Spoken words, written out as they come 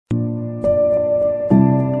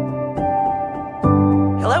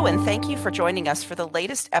and thank you for joining us for the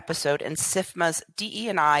latest episode in SIFMA's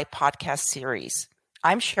DE&I podcast series.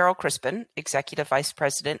 I'm Cheryl Crispen, Executive Vice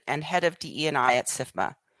President and Head of DE&I at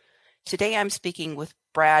SIFMA. Today I'm speaking with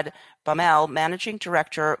Brad Baumoel, Managing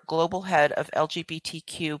Director, Global Head of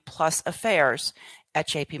LGBTQ Plus Affairs at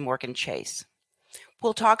JPMorgan Chase.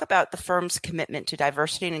 We'll talk about the firm's commitment to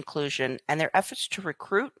diversity and inclusion and their efforts to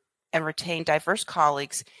recruit and retain diverse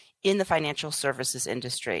colleagues in the financial services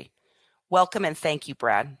industry. Welcome and thank you,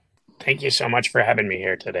 Brad. Thank you so much for having me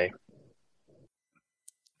here today.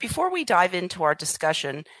 Before we dive into our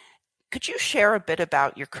discussion, could you share a bit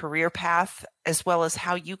about your career path as well as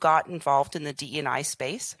how you got involved in the DE&I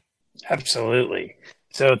space? Absolutely.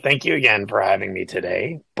 So thank you again for having me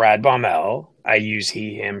today. Brad Baumoel, I use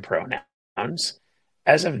he, him pronouns.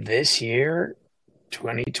 As of this year,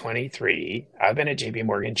 2023, I've been at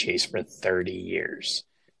JPMorgan Chase for 30 years.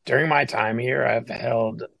 During my time here, I've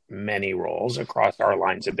held many roles across our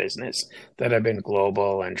lines of business that have been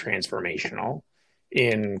global and transformational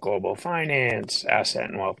in global finance, asset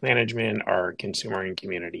and wealth management, our consumer and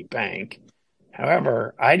community bank.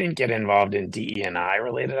 However, I didn't get involved in DE&I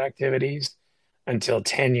related activities until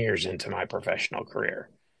 10 years into my professional career.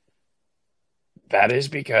 That is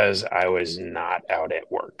because I was not out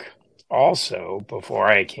at work. Also, before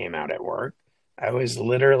I came out at work, I was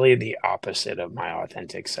literally the opposite of my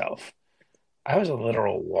authentic self. I was a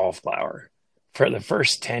literal wallflower. For the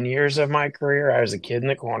first 10 years of my career, I was a kid in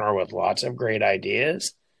the corner with lots of great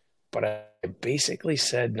ideas, but I basically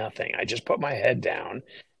said nothing. I just put my head down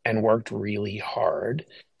and worked really hard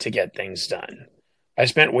to get things done. I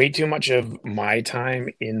spent way too much of my time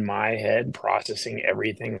in my head processing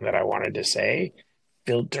everything that I wanted to say,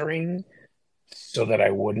 filtering so that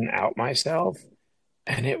I wouldn't out myself.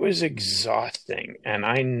 And it was exhausting, and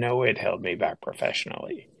I know it held me back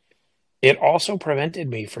professionally. It also prevented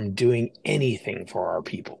me from doing anything for our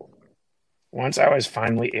people. Once I was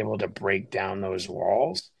finally able to break down those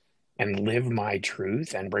walls and live my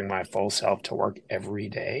truth and bring my full self to work every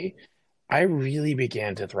day, I really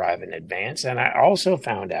began to thrive and advance. And I also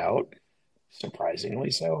found out,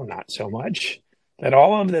 surprisingly so, not so much, that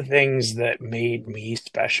all of the things that made me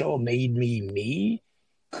special, made me me,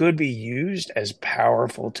 could be used as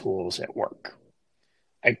powerful tools at work.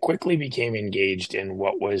 I quickly became engaged in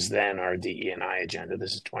what was then our DE&I agenda.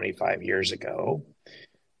 This is 25 years ago.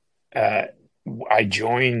 I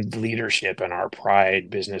joined leadership in our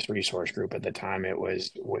Pride Business Resource Group. At the time, it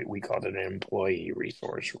was what we called an employee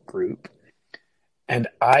resource group. And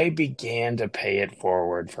I began to pay it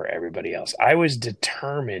forward for everybody else. I was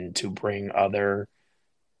determined to bring other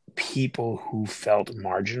people who felt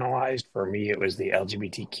marginalized. For me, it was the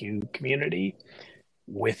LGBTQ community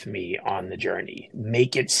with me on the journey,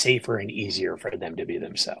 make it safer and easier for them to be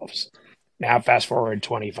themselves. Now, fast forward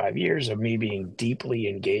 25 years of me being deeply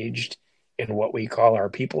engaged in what we call our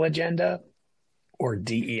people agenda, or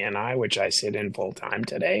DE&I, which I sit in full time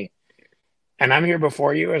today. And I'm here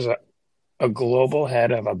before you as a global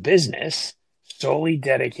head of a business solely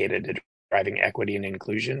dedicated to driving equity and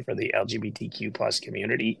inclusion for the LGBTQ plus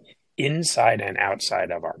community inside and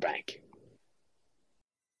outside of our bank.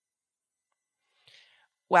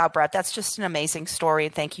 Wow, Brad, that's just an amazing story.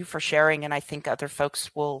 Thank you for sharing. And I think other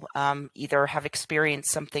folks will either have experienced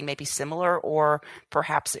something maybe similar, or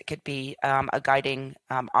perhaps it could be a guiding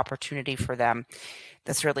opportunity for them.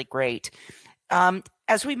 That's really great.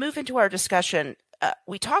 As we move into our discussion,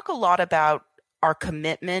 we talk a lot about our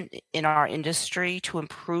commitment in our industry to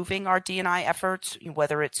improving our D&I efforts,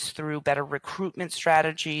 whether it's through better recruitment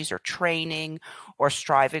strategies or training, or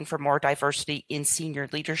striving for more diversity in senior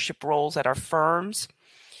leadership roles at our firms.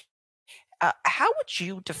 How would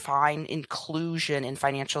you define inclusion in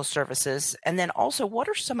financial services? And then also, what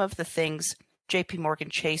are some of the things JPMorgan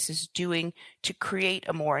Chase is doing to create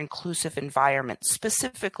a more inclusive environment,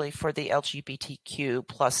 specifically for the LGBTQ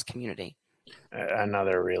plus community?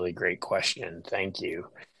 Another really great question. Thank you.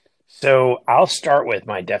 So I'll start with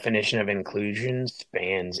my definition of inclusion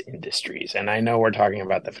spans industries. And I know we're talking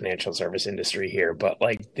about the financial service industry here, but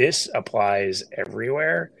like this applies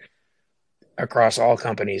everywhere, across all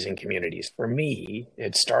companies and communities. For me,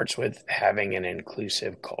 it starts with having an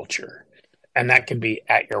inclusive culture. And that can be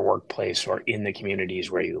at your workplace or in the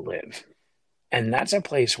communities where you live. And that's a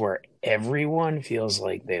place where everyone feels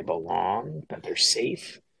like they belong, that they're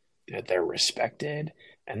safe, that they're respected,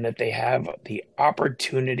 and that they have the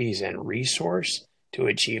opportunities and resource to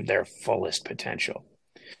achieve their fullest potential.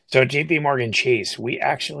 So at JPMorgan Chase, we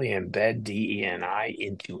actually embed DE&I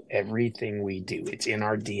into everything we do. It's in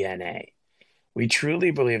our DNA. We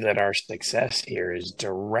truly believe that our success here is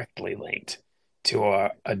directly linked to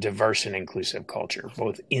a diverse and inclusive culture,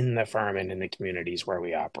 both in the firm and in the communities where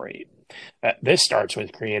we operate. This starts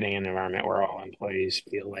with creating an environment where all employees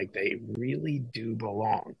feel like they really do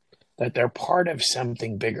belong, that they're part of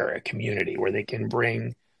something bigger, a community where they can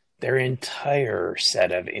bring their entire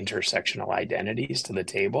set of intersectional identities to the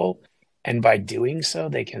table. And by doing so,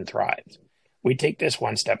 they can thrive. We take this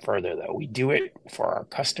one step further, though. We do it for our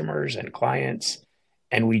customers and clients,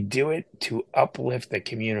 and we do it to uplift the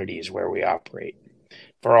communities where we operate.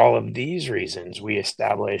 For all of these reasons, we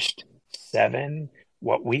established 7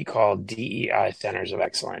 what we call DEI centers of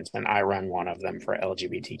excellence, and I run one of them for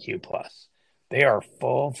LGBTQ+. They are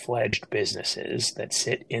full-fledged businesses that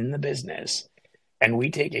sit in the business, and we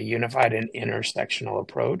take a unified and intersectional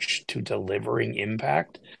approach to delivering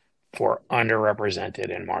impact for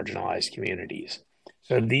underrepresented and marginalized communities.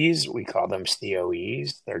 So these, we call them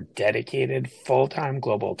COEs. They're dedicated full-time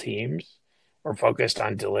global teams. We're focused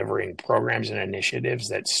on delivering programs and initiatives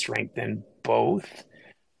that strengthen both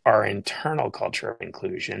our internal culture of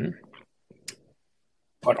inclusion,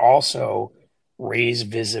 but also raise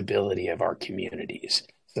visibility of our communities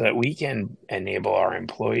so that we can enable our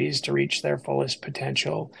employees to reach their fullest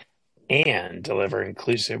potential and deliver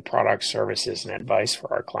inclusive products, services, and advice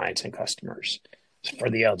for our clients and customers. So for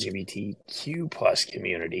the LGBTQ plus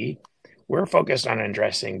community, we're focused on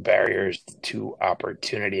addressing barriers to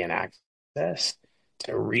opportunity and access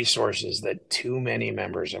to resources that too many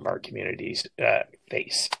members of our communities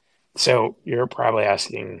face. So you're probably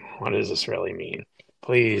asking, what does this really mean?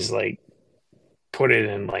 Please, put it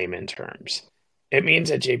in layman terms. It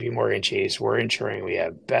means at JPMorgan Chase, we're ensuring we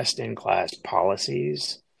have best-in-class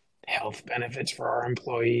policies, health benefits for our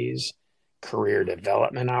employees, career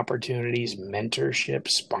development opportunities, mentorship,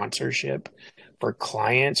 sponsorship. For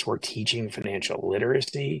clients, we're teaching financial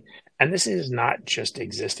literacy. And this is not just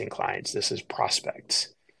existing clients, this is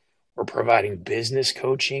prospects. We're providing business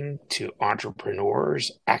coaching to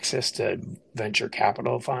entrepreneurs, access to venture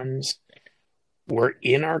capital funds. We're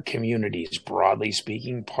in our communities, broadly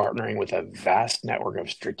speaking, partnering with a vast network of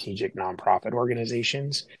strategic nonprofit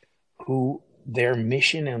organizations who their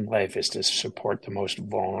mission in life is to support the most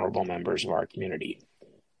vulnerable members of our community.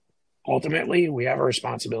 Ultimately, we have a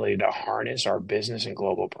responsibility to harness our business and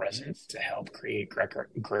global presence to help create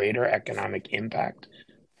greater economic impact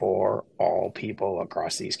for all people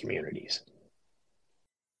across these communities.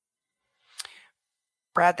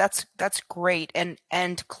 Brad, that's great,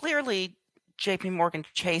 and clearly, JPMorgan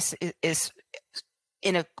Chase is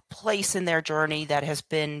in a place in their journey that has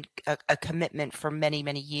been a commitment for many,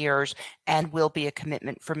 many years and will be a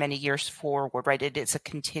commitment for many years forward, right? It is a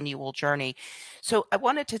continual journey. So I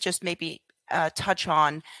wanted to just maybe touch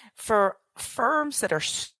on for firms that are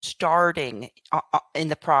starting in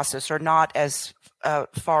the process or not as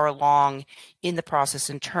far along in the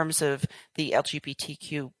process in terms of the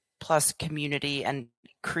LGBTQ plus community and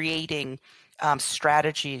creating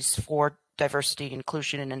strategies for diversity,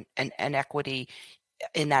 inclusion, and equity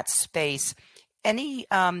in that space. Any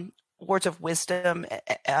words of wisdom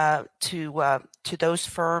to those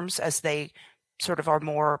firms as they sort of are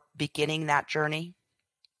more beginning that journey?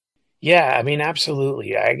 Yeah, I mean,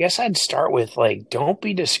 absolutely. I guess I'd start with don't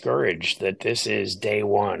be discouraged that this is day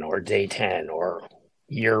 1 or day 10 or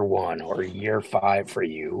year 1 or year 5 for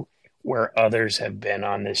you, where others have been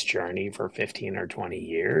on this journey for 15 or 20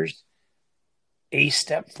 years. A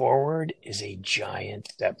step forward is a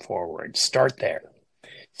giant step forward. Start there.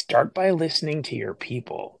 Start by listening to your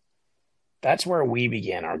people. That's where we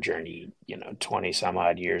began our journey, 20 some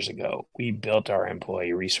odd years ago. We built our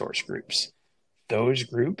employee resource groups. Those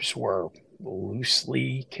groups were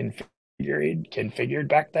loosely configured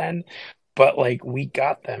back then, but we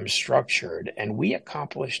got them structured, and we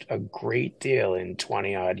accomplished a great deal in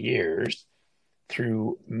 20 odd years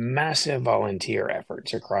through massive volunteer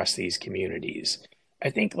efforts across these communities. I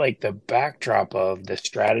think the backdrop of the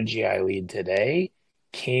strategy I lead today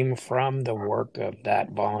came from the work of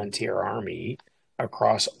that volunteer army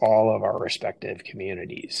across all of our respective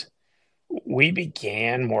communities. We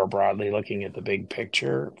began more broadly looking at the big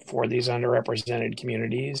picture for these underrepresented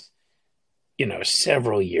communities,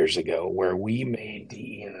 several years ago, where we made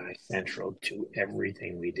DE&I central to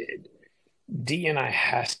everything we did. DE&I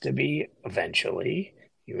has to be eventually,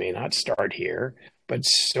 you may not start here, but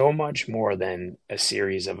so much more than a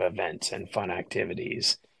series of events and fun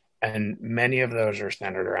activities. And many of those are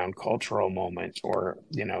centered around cultural moments or,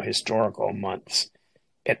 historical months.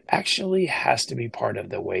 It actually has to be part of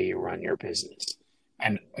the way you run your business.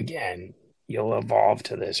 And again, you'll evolve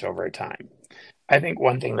to this over time. I think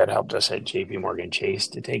one thing that helped us at JPMorgan Chase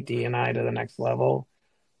to take DE&I to the next level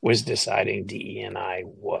was deciding DE&I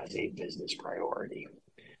was a business priority.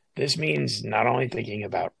 This means not only thinking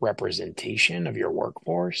about representation of your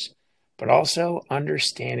workforce, but also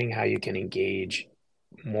understanding how you can engage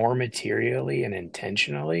more materially and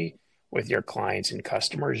intentionally with your clients and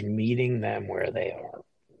customers, meeting them where they are.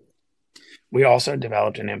 We also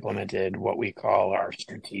developed and implemented what we call our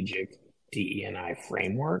strategic DE&I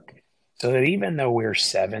framework, so that even though we're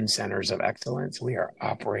 7 centers of excellence, we are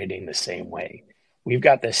operating the same way. We've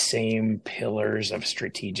got the same pillars of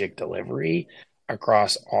strategic delivery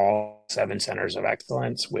across all 7 centers of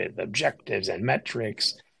excellence with objectives and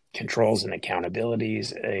metrics, controls and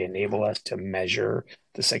accountabilities. They enable us to measure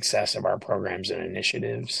the success of our programs and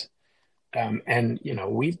initiatives.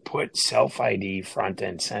 We've put self-ID front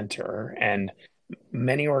and center, and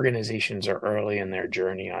many organizations are early in their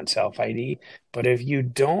journey on self-ID. But if you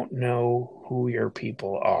don't know who your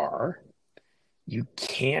people are, you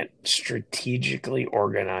can't strategically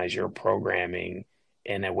organize your programming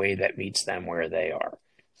in a way that meets them where they are.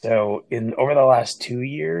 So over the last 2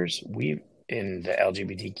 years, we've in the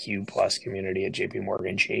LGBTQ plus community at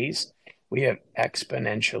JPMorgan Chase, we have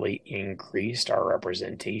exponentially increased our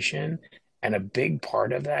representation. And a big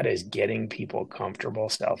part of that is getting people comfortable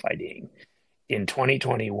self-IDing. In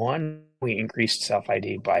 2021, we increased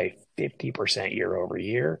self-ID by 50% year over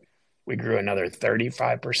year. We grew another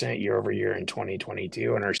 35% year over year in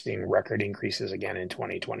 2022 and are seeing record increases again in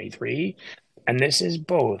 2023. And this is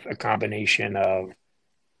both a combination of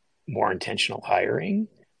more intentional hiring,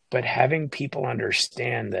 but having people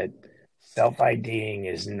understand that self-IDing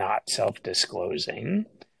is not self-disclosing,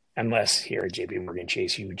 unless here at JPMorgan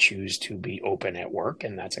Chase you choose to be open at work,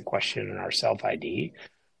 and that's a question in our self-ID,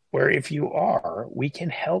 where if you are, we can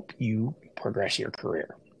help you progress your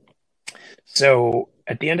career. So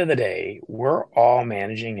at the end of the day, we're all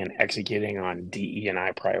managing and executing on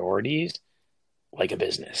DE&I priorities like a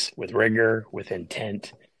business, with rigor, with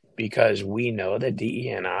intent, because we know that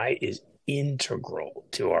DE&I is integral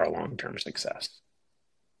to our long-term success.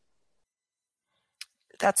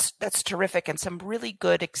 That's terrific, and some really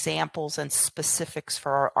good examples and specifics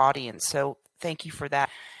for our audience. So thank you for that.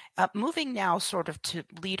 Moving now sort of to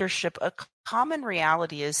leadership, a common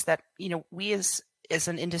reality is that, we as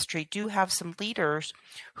an industry do have some leaders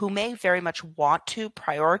who may very much want to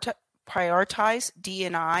prioritize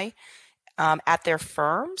D&I at their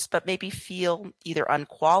firms, but maybe feel either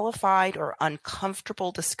unqualified or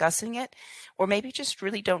uncomfortable discussing it, or maybe just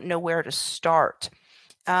really don't know where to start.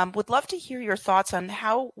 Would love to hear your thoughts on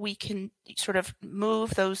how we can sort of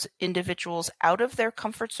move those individuals out of their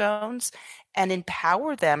comfort zones and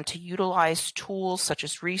empower them to utilize tools such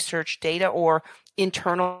as research, data, or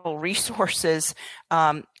internal resources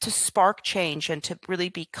to spark change and to really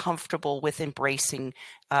be comfortable with embracing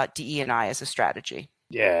DE&I as a strategy.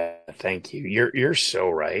 Yeah, thank you. You're so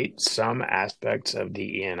right. Some aspects of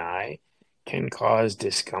DE&I can cause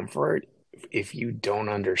discomfort if you don't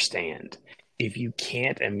understand. If you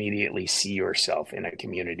can't immediately see yourself in a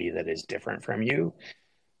community that is different from you.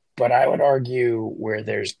 But I would argue where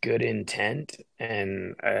there's good intent,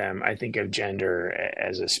 and I think of gender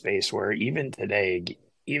as a space where even today,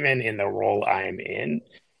 even in the role I'm in,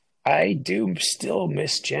 I do still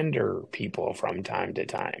misgender people from time to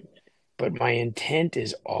time. But my intent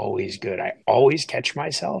is always good. I always catch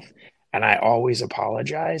myself and I always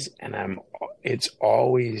apologize, and it's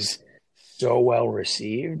always so well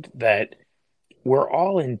received that we're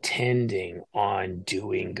all intending on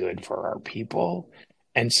doing good for our people.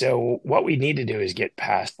 And so what we need to do is get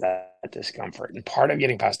past that discomfort. And part of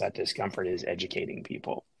getting past that discomfort is educating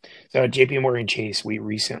people. So at JPMorgan Chase, we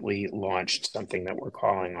recently launched something that we're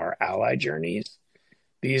calling our ally journeys.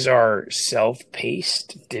 These are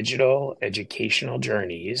self-paced digital educational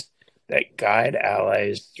journeys that guide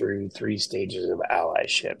allies through 3 stages of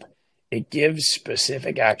allyship. It gives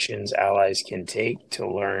specific actions allies can take to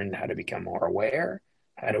learn how to become more aware,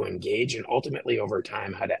 how to engage, and ultimately over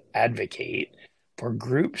time, how to advocate for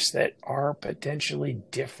groups that are potentially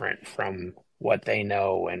different from what they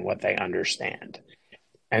know and what they understand.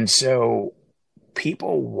 And so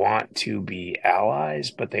people want to be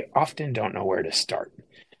allies, but they often don't know where to start.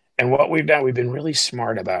 And what we've done, we've been really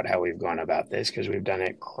smart about how we've gone about this because we've done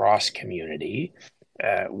it cross community.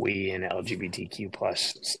 We in LGBTQ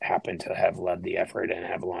plus happen to have led the effort and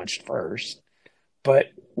have launched first. But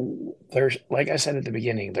there's, like I said at the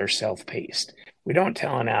beginning, they're self-paced. We don't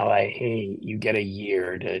tell an ally, hey, you get a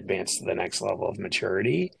year to advance to the next level of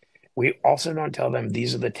maturity. We also don't tell them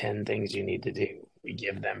these are the 10 things you need to do. We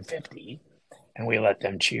give them 50 and we let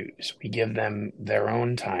them choose. We give them their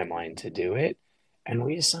own timeline to do it. And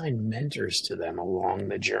we assign mentors to them along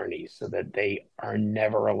the journey so that they are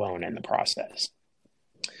never alone in the process.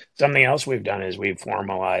 Something else we've done is we've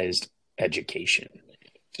formalized education.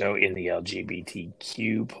 So in the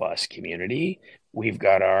LGBTQ plus community, we've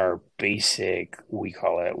got our basic, we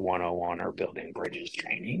call it 101 or building bridges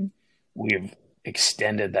training. We've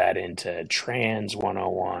extended that into trans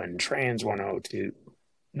 101, trans 102,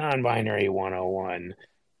 non-binary 101,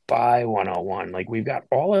 bi 101. Like we've got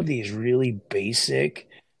all of these really basic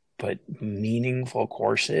but meaningful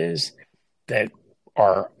courses that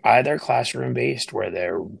are either classroom based where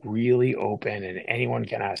they're really open and anyone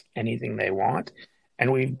can ask anything they want.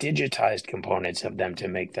 And we've digitized components of them to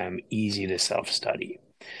make them easy to self study.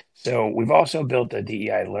 So we've also built a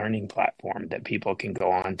DEI learning platform that people can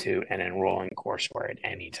go onto and enroll in courseware at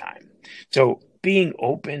any time. So being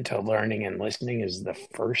open to learning and listening is the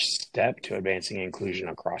first step to advancing inclusion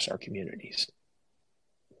across our communities.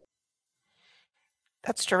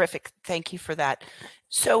 That's terrific. Thank you for that.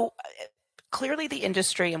 So clearly the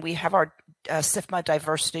industry, and we have our SIFMA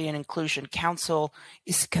Diversity and Inclusion Council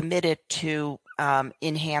is committed to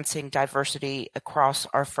enhancing diversity across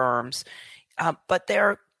our firms. But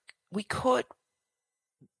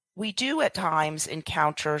we do at times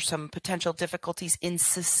encounter some potential difficulties in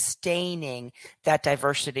sustaining that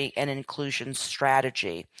diversity and inclusion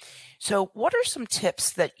strategy. So what are some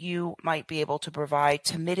tips that you might be able to provide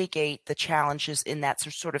to mitigate the challenges in that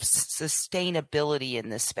sort of sustainability in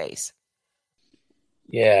this space?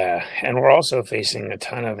 Yeah, and we're also facing a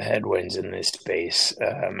ton of headwinds in this space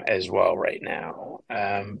as well right now.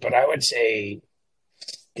 But I would say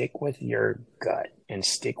stick with your gut and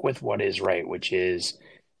stick with what is right, which is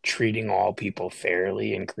treating all people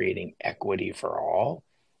fairly and creating equity for all.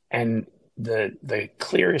 And the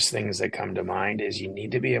clearest things that come to mind is you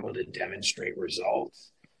need to be able to demonstrate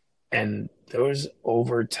results, and those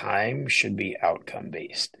over time should be outcome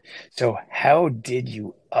based. So how did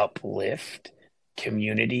you uplift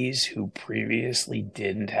communities who previously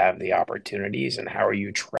didn't have the opportunities, and how are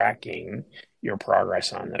you tracking your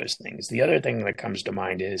progress on those things? The other thing that comes to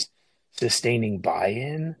mind is sustaining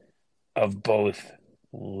buy-in of both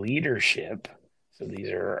leadership. So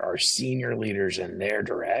these are our senior leaders and their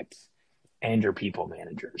directs and your people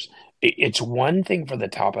managers. It's one thing for the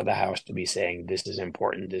top of the house to be saying, this is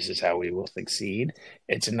important, this is how we will succeed.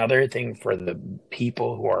 It's another thing for the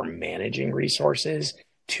people who are managing resources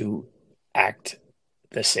to act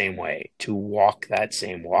the same way, to walk that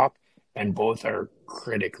same walk. And both are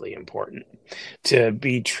critically important. To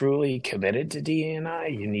be truly committed to DE&I,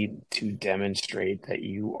 you need to demonstrate that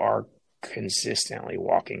you are consistently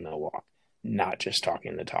walking the walk, not just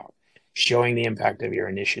talking the talk, showing the impact of your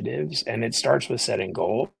initiatives. And it starts with setting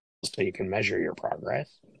goals so you can measure your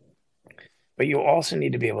progress. But you also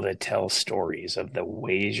need to be able to tell stories of the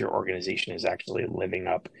ways your organization is actually living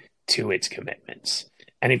up to its commitments.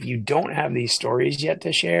 And if you don't have these stories yet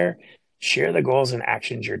to share the goals and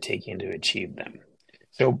actions you're taking to achieve them.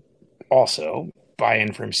 So also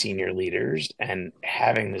buy-in from senior leaders and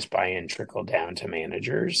having this buy-in trickle down to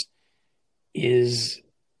managers is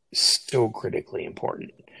so critically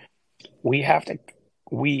important. We at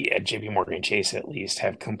JPMorgan Chase at least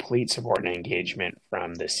have complete support and engagement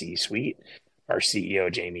from the C-suite, our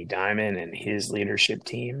CEO Jamie Dimon and his leadership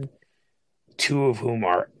team, two of whom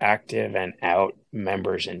are active and out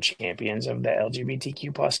members and champions of the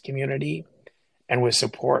LGBTQ plus community. And with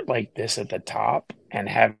support like this at the top and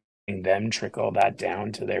having them trickle that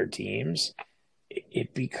down to their teams,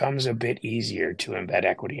 it becomes a bit easier to embed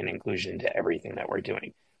equity and inclusion into everything that we're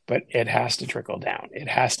doing. But it has to trickle down. It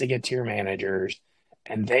has to get to your managers.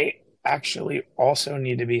 And they actually also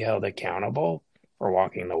need to be held accountable for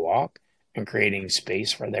walking the walk and creating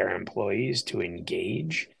space for their employees to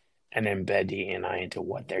engage and embed DE&I into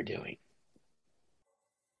what they're doing.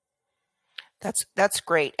 That's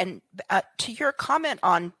great. And to your comment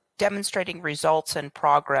on demonstrating results and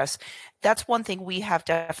progress, that's one thing we have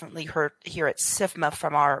definitely heard here at SIFMA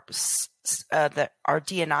from our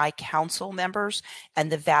DE&I council members,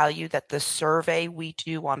 and the value that the survey we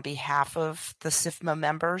do on behalf of the SIFMA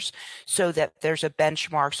members, so that there's a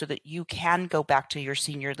benchmark so that you can go back to your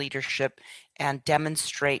senior leadership and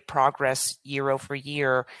demonstrate progress year over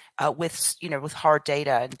year with hard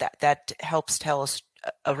data, and that helps tell us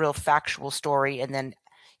a real factual story, and then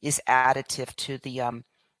is additive to the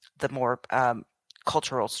more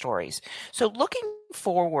cultural stories. So looking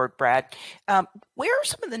forward, Brad, where are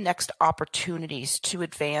some of the next opportunities to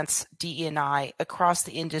advance DE&I across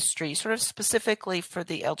the industry, sort of specifically for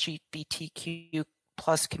the LGBTQ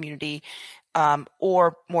plus community,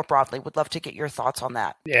 or more broadly? Would love to get your thoughts on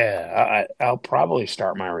that. Yeah, I'll probably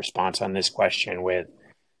start my response on this question with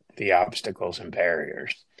the obstacles and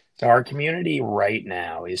barriers. So our community right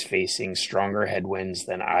now is facing stronger headwinds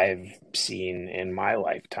than I've seen in my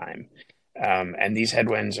lifetime. And these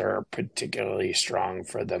headwinds are particularly strong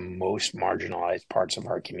for the most marginalized parts of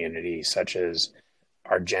our community, such as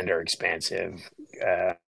our gender expansive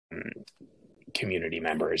uh, community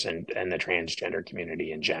members and the transgender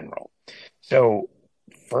community in general. So,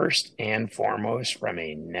 first and foremost, from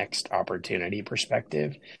a next opportunity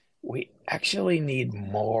perspective, we actually need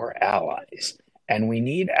more allies. And we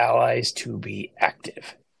need allies to be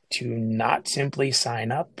active, to not simply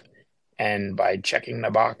sign up and by checking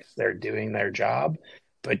the box, they're doing their job,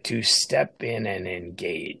 but to step in and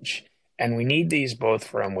engage. And we need these both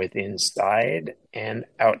from within inside and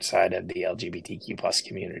outside of the LGBTQ plus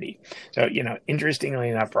community. So, interestingly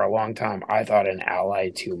enough, for a long time, I thought an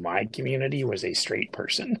ally to my community was a straight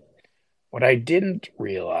person. What I didn't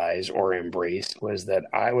realize or embrace was that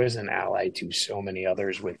I was an ally to so many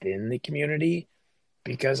others within the community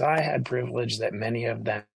because I had privilege that many of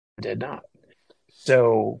them did not.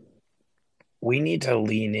 So we need to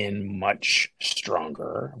lean in much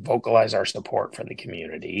stronger, vocalize our support for the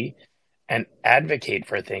community, and advocate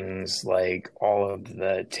for things like all of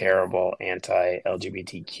the terrible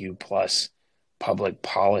anti-LGBTQ plus public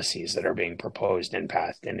policies that are being proposed and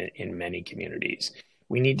passed in many communities.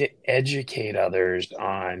 We need to educate others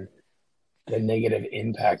on the negative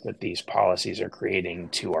impact that these policies are creating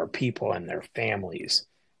to our people and their families.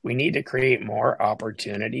 We need to create more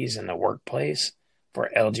opportunities in the workplace for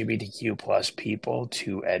LGBTQ plus people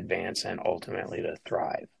to advance and ultimately to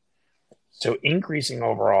thrive. So increasing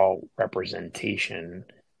overall representation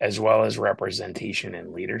as well as representation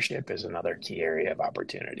in leadership is another key area of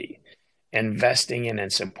opportunity. Investing in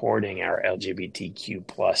and supporting our LGBTQ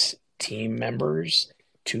plus team members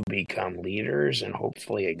to become leaders and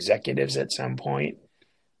hopefully executives at some point,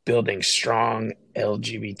 building strong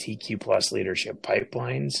LGBTQ plus leadership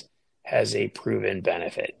pipelines has a proven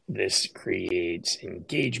benefit. This creates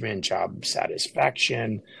engagement, job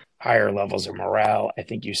satisfaction, higher levels of morale. I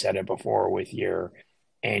think you said it before with your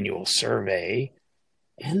annual survey,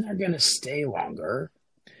 and they're going to stay longer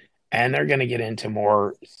and they're going to get into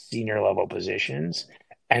more senior level positions.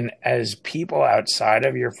 And as people outside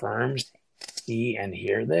of your firms see and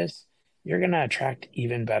hear this, you're going to attract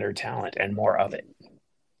even better talent and more of it.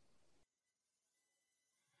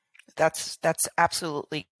 That's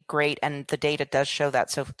absolutely great, and the data does show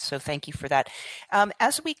that. So thank you for that.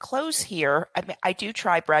 As we close here, I do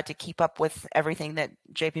try, Brad, to keep up with everything that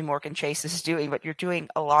JPMorgan Chase is doing, but you're doing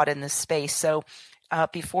a lot in this space. So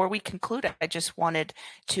before we conclude, I just wanted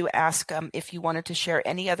to ask if you wanted to share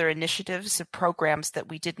any other initiatives or programs that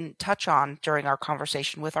we didn't touch on during our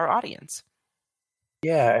conversation with our audience.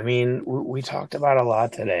 Yeah, I mean, we talked about a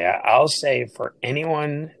lot today. I'll say for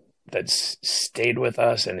anyone that's stayed with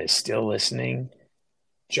us and is still listening,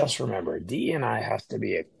 just remember, DE&I has to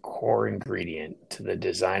be a core ingredient to the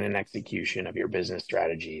design and execution of your business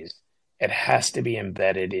strategies. It has to be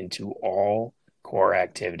embedded into all core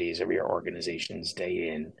activities of your organizations day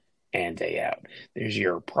in and day out. There's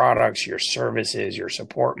your products, your services, your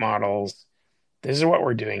support models. This is what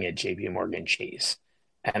we're doing at JPMorgan Chase.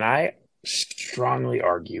 And I strongly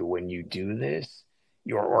argue when you do this,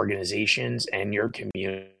 your organizations and your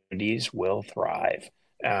communities will thrive.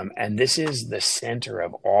 And this is the center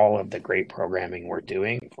of all of the great programming we're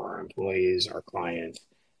doing for our employees, our clients,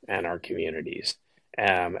 and our communities.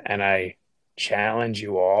 And I challenge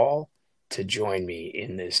you all to join me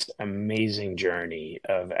in this amazing journey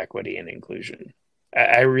of equity and inclusion.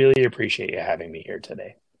 I really appreciate you having me here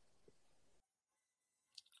today.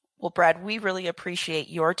 Well, Brad, we really appreciate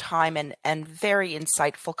your time and very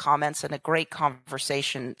insightful comments and a great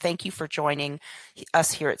conversation. Thank you for joining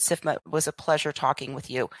us here at SIFMA. It was a pleasure talking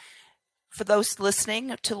with you. For those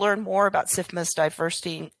listening, to learn more about SIFMA's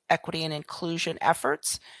diversity, equity, and inclusion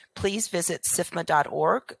efforts, please visit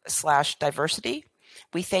sifma.org/diversity.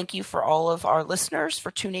 We thank you for all of our listeners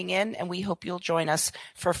for tuning in, and we hope you'll join us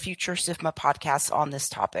for future SIFMA podcasts on this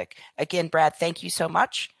topic. Again, Brad, thank you so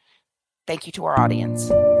much. Thank you to our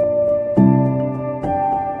audience.